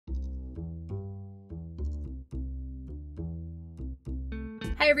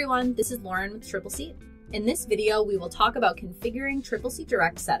Hi everyone, this is Lauren with Tripleseat. In this video, we will talk about configuring Tripleseat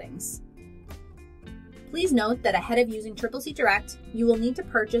Direct settings. Please note that ahead of using Tripleseat Direct, you will need to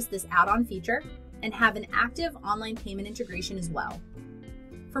purchase this add-on feature and have an active online payment integration as well.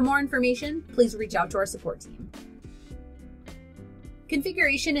 For more information, please reach out to our support team.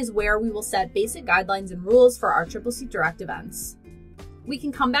 Configuration is where we will set basic guidelines and rules for our Tripleseat Direct events. We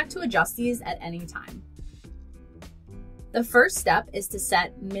can come back to adjust these at any time. The first step is to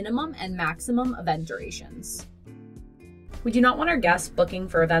set minimum and maximum event durations. We do not want our guests booking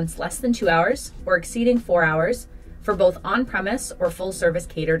for events less than 2 hours or exceeding 4 hours for both on-premise or full-service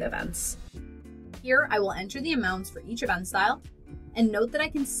catered events. Here, I will enter the amounts for each event style and note that I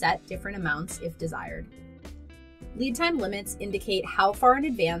can set different amounts if desired. Lead time limits indicate how far in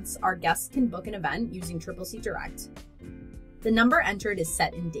advance our guests can book an event using Tripleseat Direct. The number entered is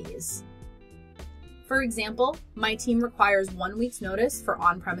set in days. For example, my team requires 1 week's notice for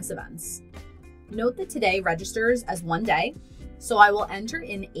on-premise events. Note that today registers as 1 day, so I will enter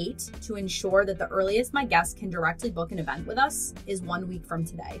in 8 to ensure that the earliest my guests can directly book an event with us is 1 week from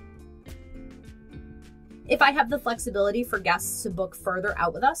today. If I have the flexibility for guests to book further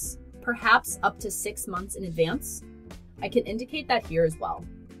out with us, perhaps up to 6 months in advance, I can indicate that here as well.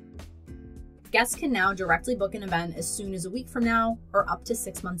 Guests can now directly book an event as soon as a week from now or up to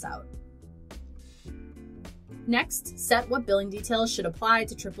 6 months out. Next, set what billing details should apply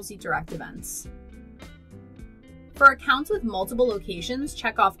to Tripleseat Direct events. For accounts with multiple locations,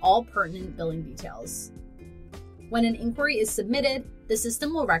 check off all pertinent billing details. When an inquiry is submitted, the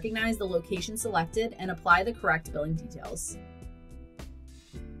system will recognize the location selected and apply the correct billing details.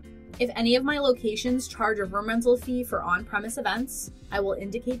 If any of my locations charge a room rental fee for on-premise events, I will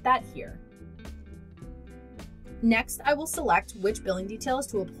indicate that here. Next, I will select which billing details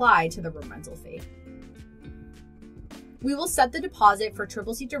to apply to the room rental fee. We will set the deposit for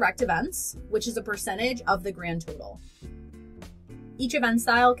Tripleseat Direct events, which is a percentage of the grand total. Each event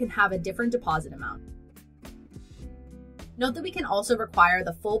style can have a different deposit amount. Note that we can also require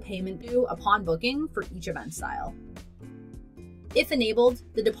the full payment due upon booking for each event style. If enabled,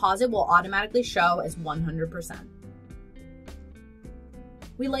 the deposit will automatically show as 100%.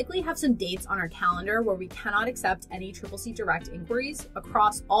 We likely have some dates on our calendar where we cannot accept any Tripleseat Direct inquiries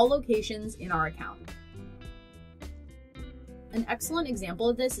across all locations in our account. An excellent example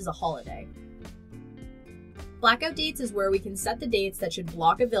of this is a holiday. Blackout dates is where we can set the dates that should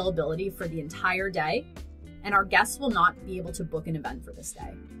block availability for the entire day, and our guests will not be able to book an event for this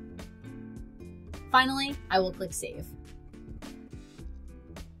day. Finally, I will click Save.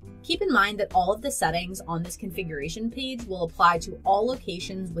 Keep in mind that all of the settings on this configuration page will apply to all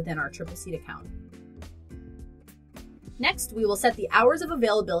locations within our Tripleseat account. Next, we will set the hours of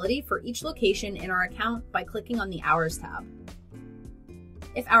availability for each location in our account by clicking on the Hours tab.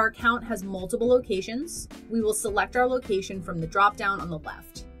 If our account has multiple locations, we will select our location from the drop-down on the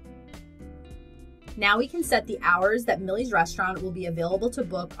left. Now we can set the hours that Millie's Restaurant will be available to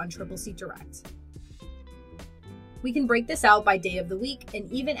book on Tripleseat Direct. We can break this out by day of the week and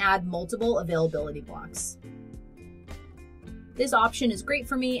even add multiple availability blocks. This option is great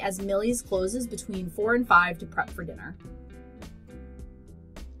for me as Millie's closes between 4 and 5 to prep for dinner.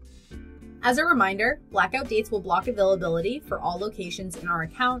 As a reminder, blackout dates will block availability for all locations in our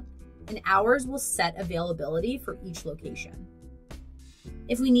account, and hours will set availability for each location.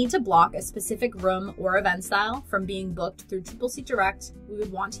 If we need to block a specific room or event style from being booked through Tripleseat Direct, we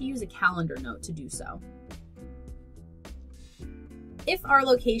would want to use a calendar note to do so. If our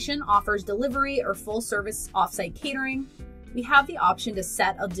location offers delivery or full-service offsite catering, we have the option to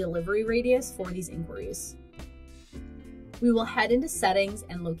set a delivery radius for these inquiries. We will head into Settings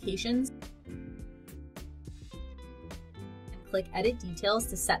and Locations and click Edit Details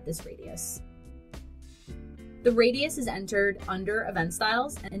to set this radius. The radius is entered under Event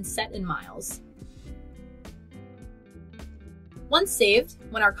Styles and set in miles. Once saved,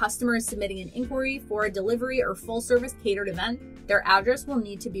 when our customer is submitting an inquiry for a delivery or full-service catered event, their address will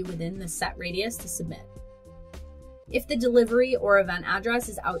need to be within the set radius to submit. If the delivery or event address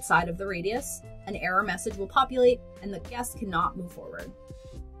is outside of the radius, an error message will populate and the guest cannot move forward.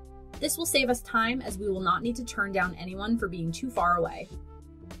 This will save us time as we will not need to turn down anyone for being too far away.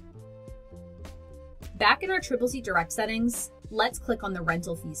 Back in our Tripleseat Direct settings, let's click on the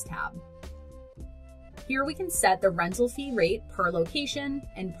Rental Fees tab. Here we can set the rental fee rate per location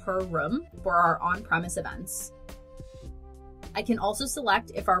and per room for our on-premise events. I can also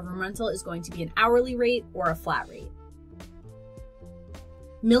select if our room rental is going to be an hourly rate or a flat rate.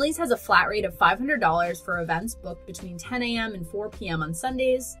 Millie's has a flat rate of $500 for events booked between 10 a.m. and 4 p.m. on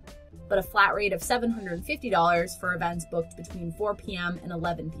Sundays, but a flat rate of $750 for events booked between 4 p.m. and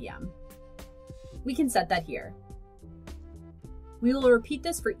 11 p.m. We can set that here. We will repeat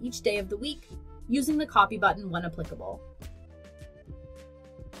this for each day of the week, using the copy button when applicable.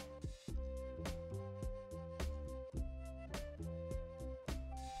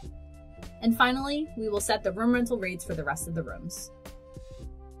 And finally, we will set the room rental rates for the rest of the rooms.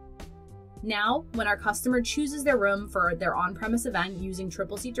 Now, when our customer chooses their room for their on-premise event using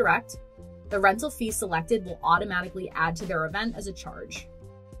Tripleseat Direct, the rental fee selected will automatically add to their event as a charge.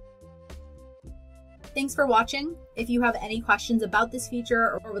 Thanks for watching. If you have any questions about this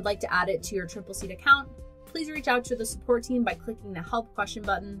feature or would like to add it to your Tripleseat account, please reach out to the support team by clicking the Help question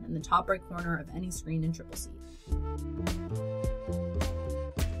button in the top right corner of any screen in Tripleseat.